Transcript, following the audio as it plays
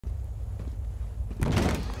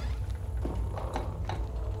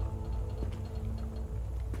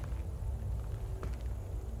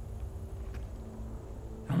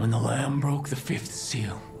Lamb broke the fifth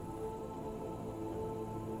seal.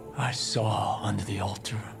 I saw under the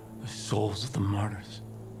altar the souls of the martyrs,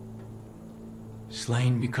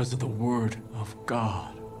 slain because of the word of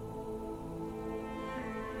God.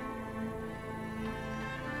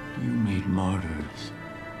 You made martyrs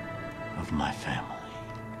of my family.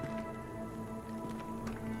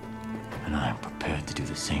 And I am prepared to do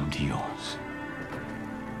the same to yours.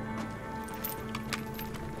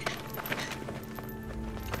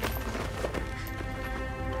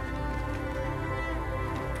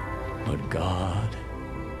 But God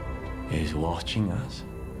is watching us,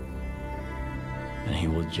 and He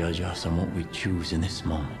will judge us on what we choose in this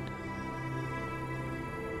moment.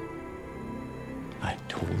 I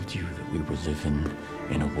told you that we were living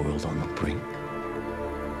in a world on the brink,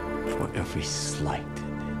 where every slight,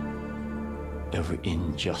 every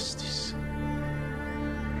injustice,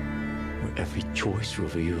 where every choice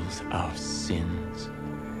reveals our sins.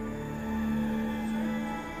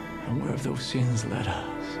 And where have those sins led us?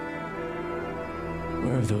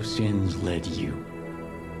 Where have those sins led you?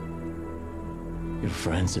 Your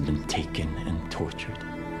friends have been taken and tortured,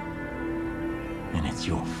 and it's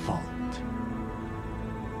your fault.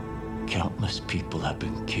 Countless people have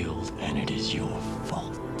been killed, and it is your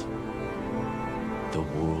fault. The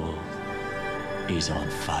world is on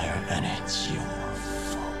fire, and it's your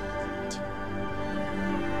fault.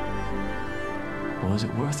 Was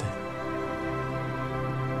it worth it?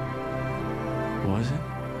 Was it?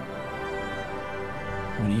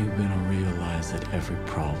 When are you gonna realize that every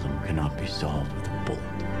problem cannot be solved with a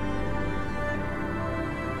bullet?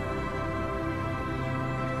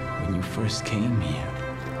 When you first came here,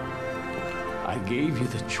 I gave you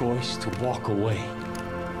the choice to walk away.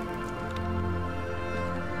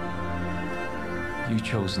 You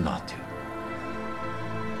chose not to.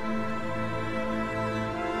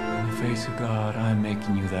 In the face of God, I'm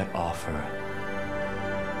making you that offer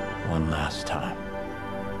one last time.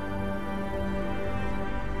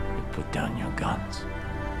 You put down your guns,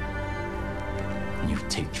 and you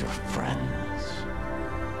take your friends.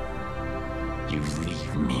 You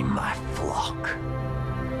leave me my flock.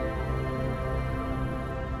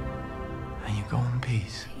 And you go in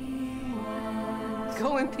peace.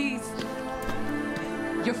 Go in peace.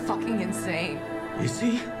 You're fucking insane. Is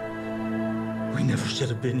he? We never should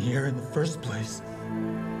have been here in the first place.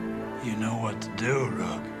 You know what to do,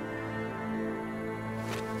 Rook.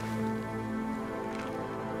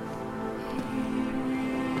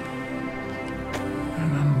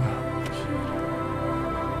 Remember,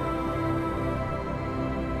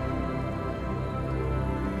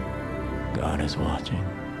 God is watching.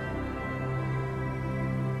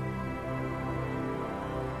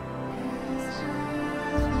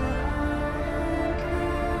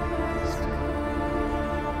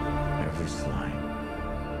 Every slight,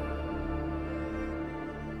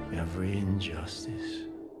 every injustice,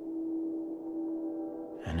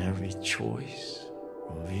 and every choice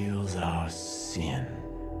reveals our sin.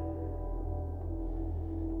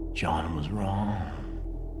 John was wrong.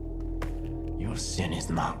 Your sin is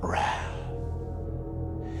not wrath.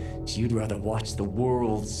 So you'd rather watch the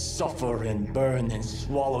world suffer and burn than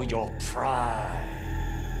swallow your pride.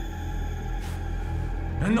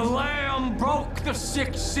 And the Lamb broke the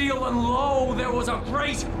sixth seal, and lo, there was a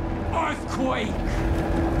great earthquake.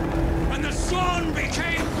 And the sun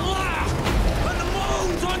became black, and the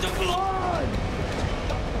moon turned to blood.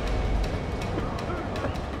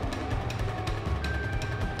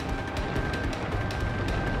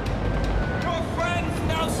 Your friends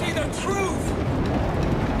now see the truth.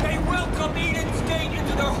 They welcome Eden's gate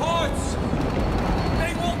into their hearts.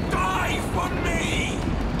 They will die for me.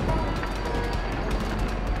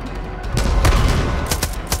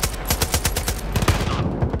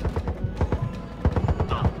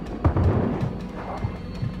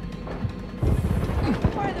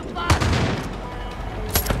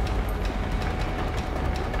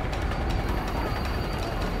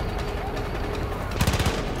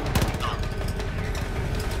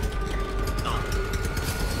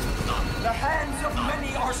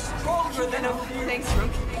 Thanks,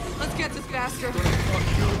 Rook. Let's get this bastard.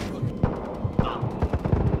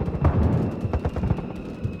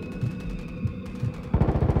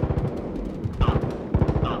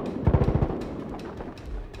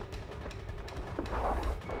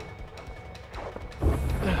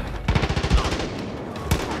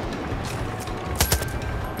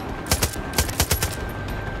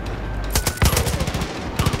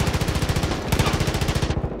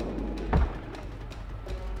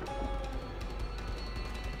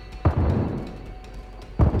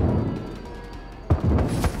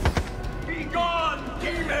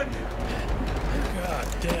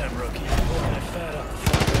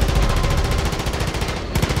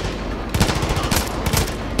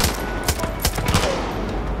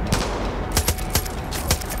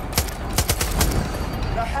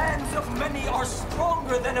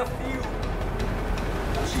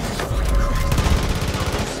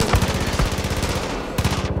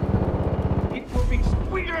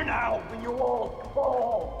 world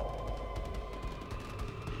fall.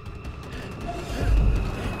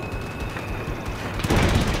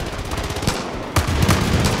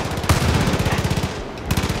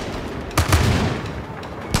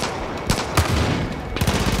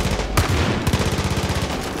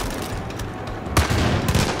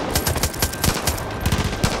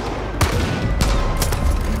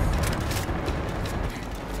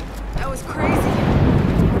 That was crazy.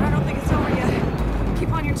 But I don't think it's over yet.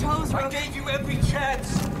 Keep on your toes, I Rogue. gave you every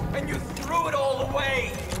chance, and you threw it all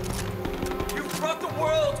away. You brought the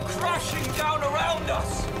world crashing down around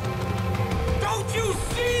us. Don't you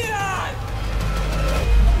see that?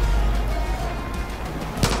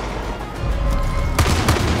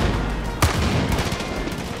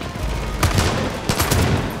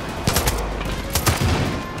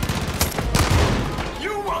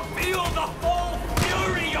 You will feel the full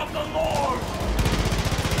fury of the Lord.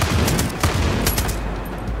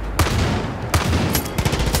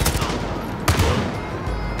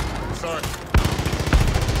 Son.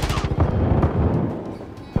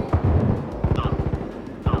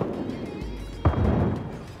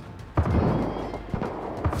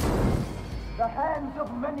 The hands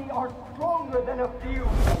of many are stronger than a few.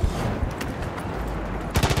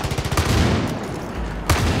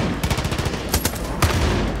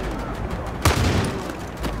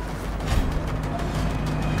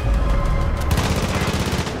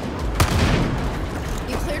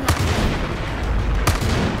 You cleared my...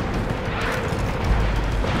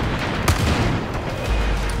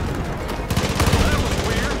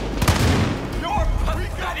 Your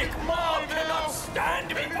pathetic mob cannot stand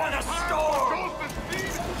before the storm!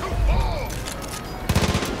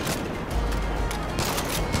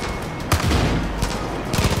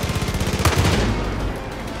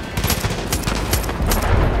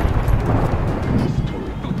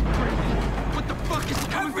 What the fuck is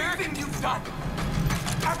coming back? Everything you've done,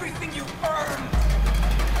 everything you've earned,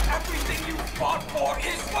 everything you fought for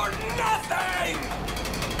is for nothing!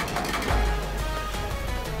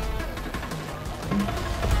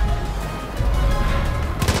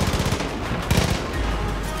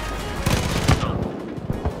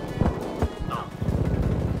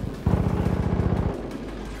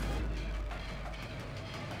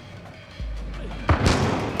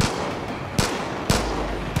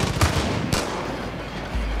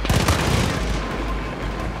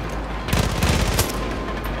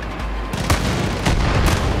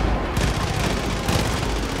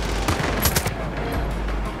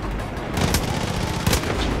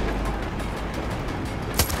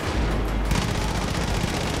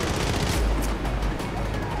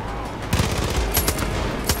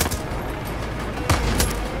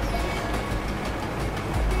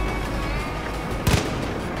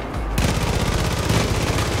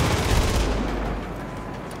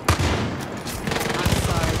 I'm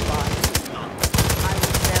sorry, boss. I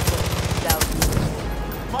would never doubt you.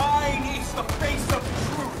 Mine is the face of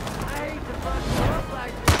truth! I hate to fuck you up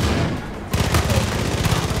like this.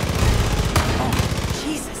 Oh,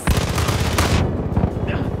 Jesus.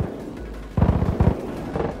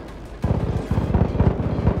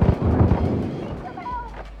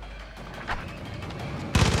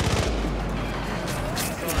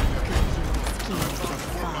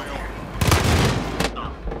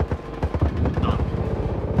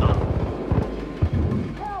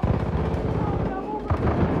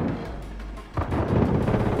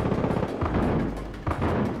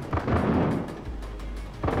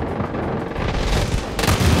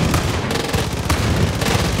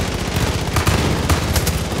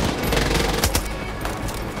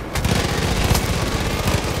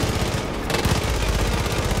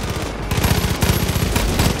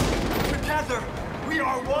 Together, we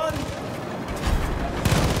are one!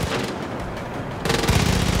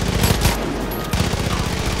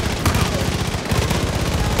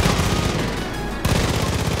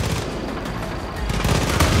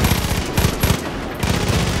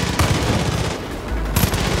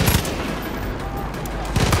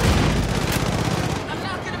 I'm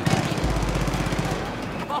not gonna make it.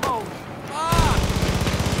 Oh, fuck.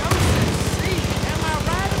 Joseph, see, am I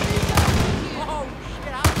right, amigo? Oh,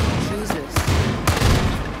 shit, I'm... Jesus.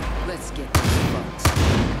 Let's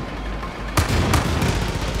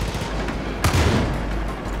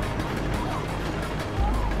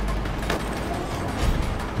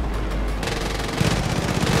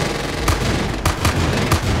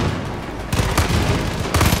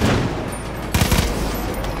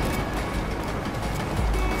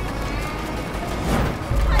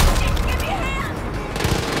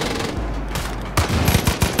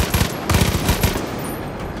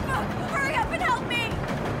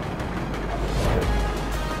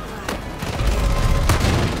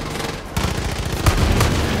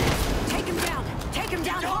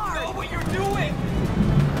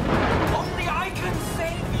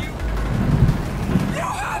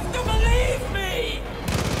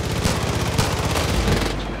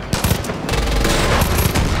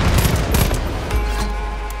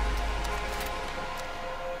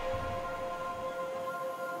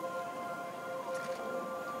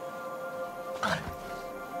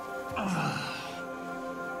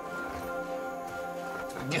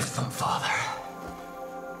Forgive them, Father.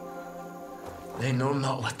 They know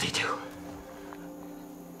not what they do.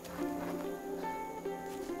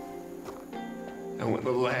 And when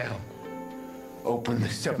the Lamb opened the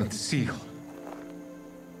seventh seal,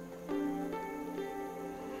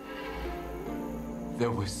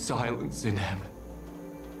 there was silence in heaven.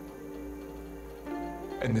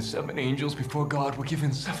 And the seven angels before God were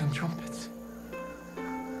given seven trumpets.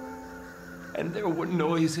 And there were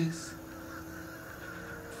noises,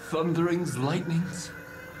 thunderings, lightnings,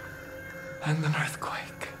 and an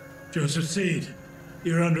earthquake. Joseph Seed,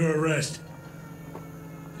 you're under arrest.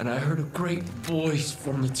 And I heard a great voice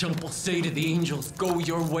from the temple say to the angels, "Go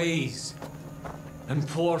your ways, and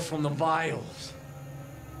pour from the vials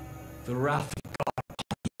the wrath of God."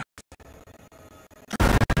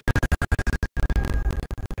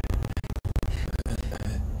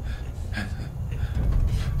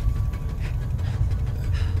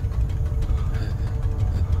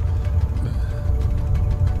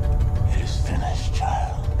 It is finished,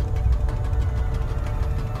 child.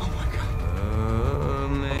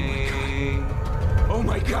 Oh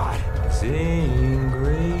my God! Sing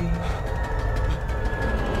great.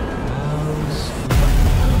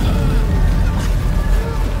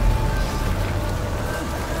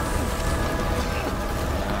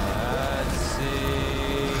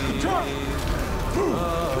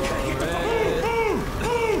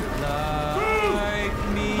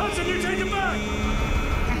 Hudson, you take it back!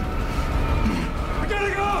 We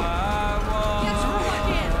gotta go! Yes, fuck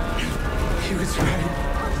in! He was right.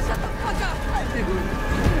 Oh, shut the fuck up!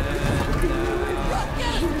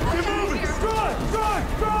 Get him! Get moving!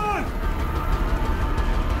 Drive!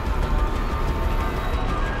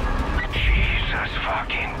 Jesus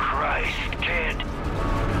fucking Christ, kid.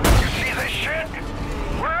 You see this shit?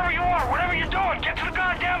 Wherever you are, whatever you're doing, get to the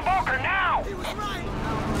goddamn bunker now! He was right!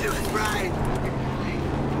 He was right!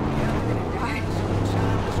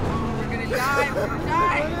 We're gonna die! We're gonna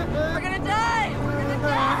die! We're gonna die! We're gonna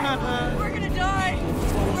die! We're gonna die!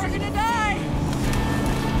 We're gonna die!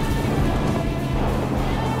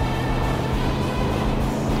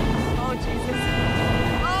 Oh Jesus!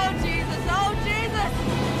 Oh Jesus! Oh Jesus!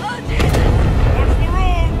 Oh Jesus! Watch the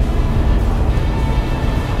road!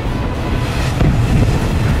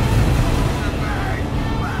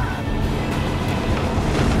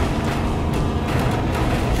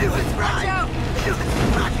 He was Watch right! out! He was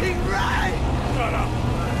fucking right! Shut up!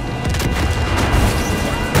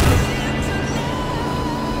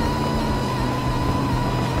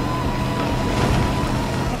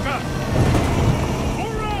 Look up! Go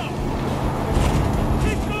around!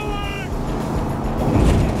 Keep going!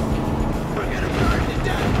 We're gonna burn to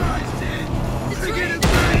death for our sin! We're gonna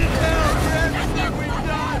burn in hell for everything we've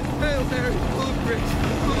done! Hail Mary, full of grace,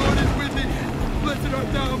 the Lord is with thee. Blessed art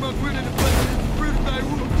thou among women, and blessed is the fruit of thy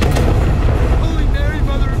womb. Holy Mary,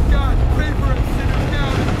 Mother of God, pray for us sinners now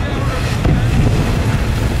and at the hour of our death.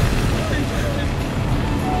 Amen.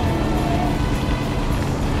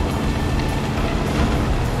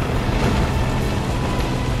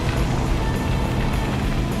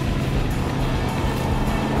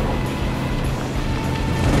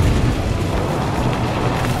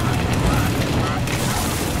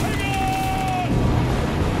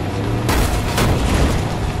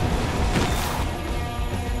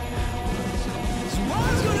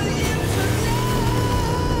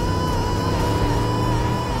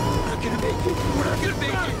 We're not gonna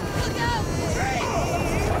make it! Look out!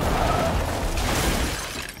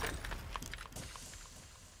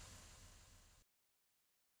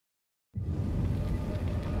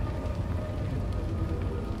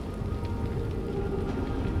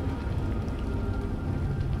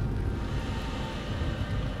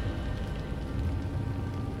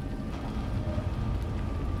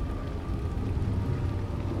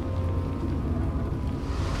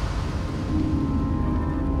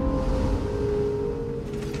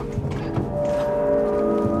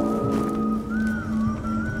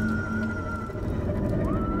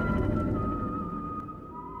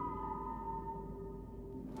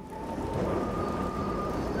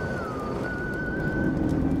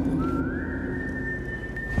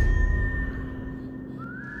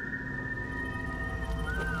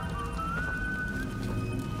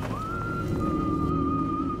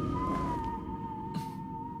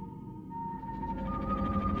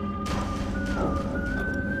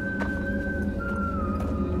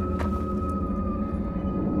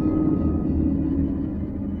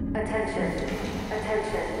 Attention.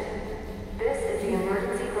 This is the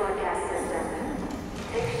emergency broadcast system.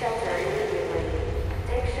 Take shelter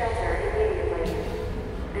immediately.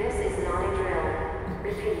 This is not a drill.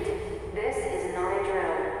 Repeat, this is not a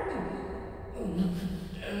drill.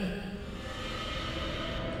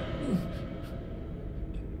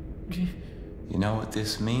 know what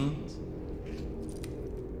this means?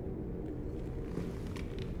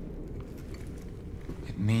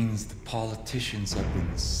 It means the politicians have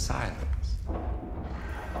been silenced.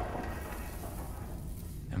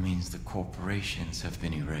 It means the corporations have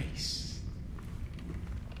been erased.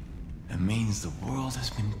 It means the world has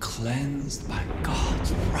been cleansed by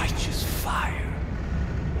God's righteous fire.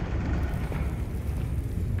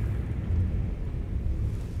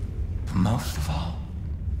 But most of all,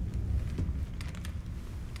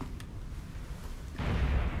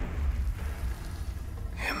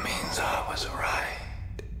 it means I was right.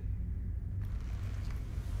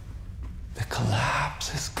 The collapse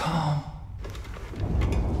has come.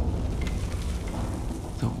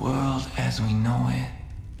 The world as we know it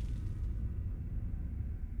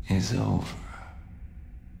is over.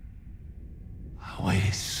 I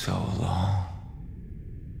waited so long.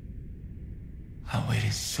 I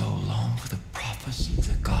waited so long for the prophecy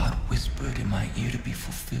that God whispered in my ear to be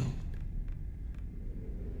fulfilled.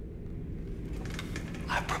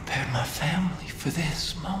 I prepared my family for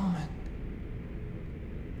this moment.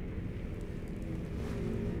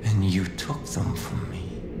 And you took them from me.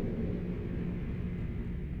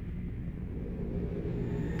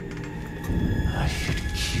 I should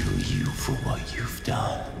kill you for what you've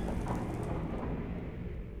done.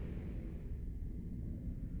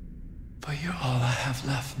 But you're all I have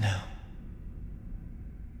left now.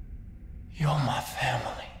 You're my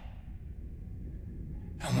family.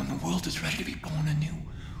 And when the world is ready to be born anew,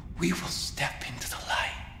 we will step into the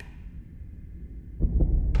light.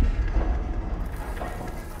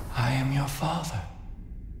 I am your father.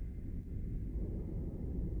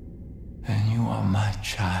 And you are my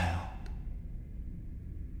child.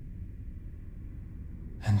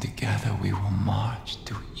 And together we will march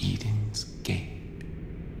to Eden's gate.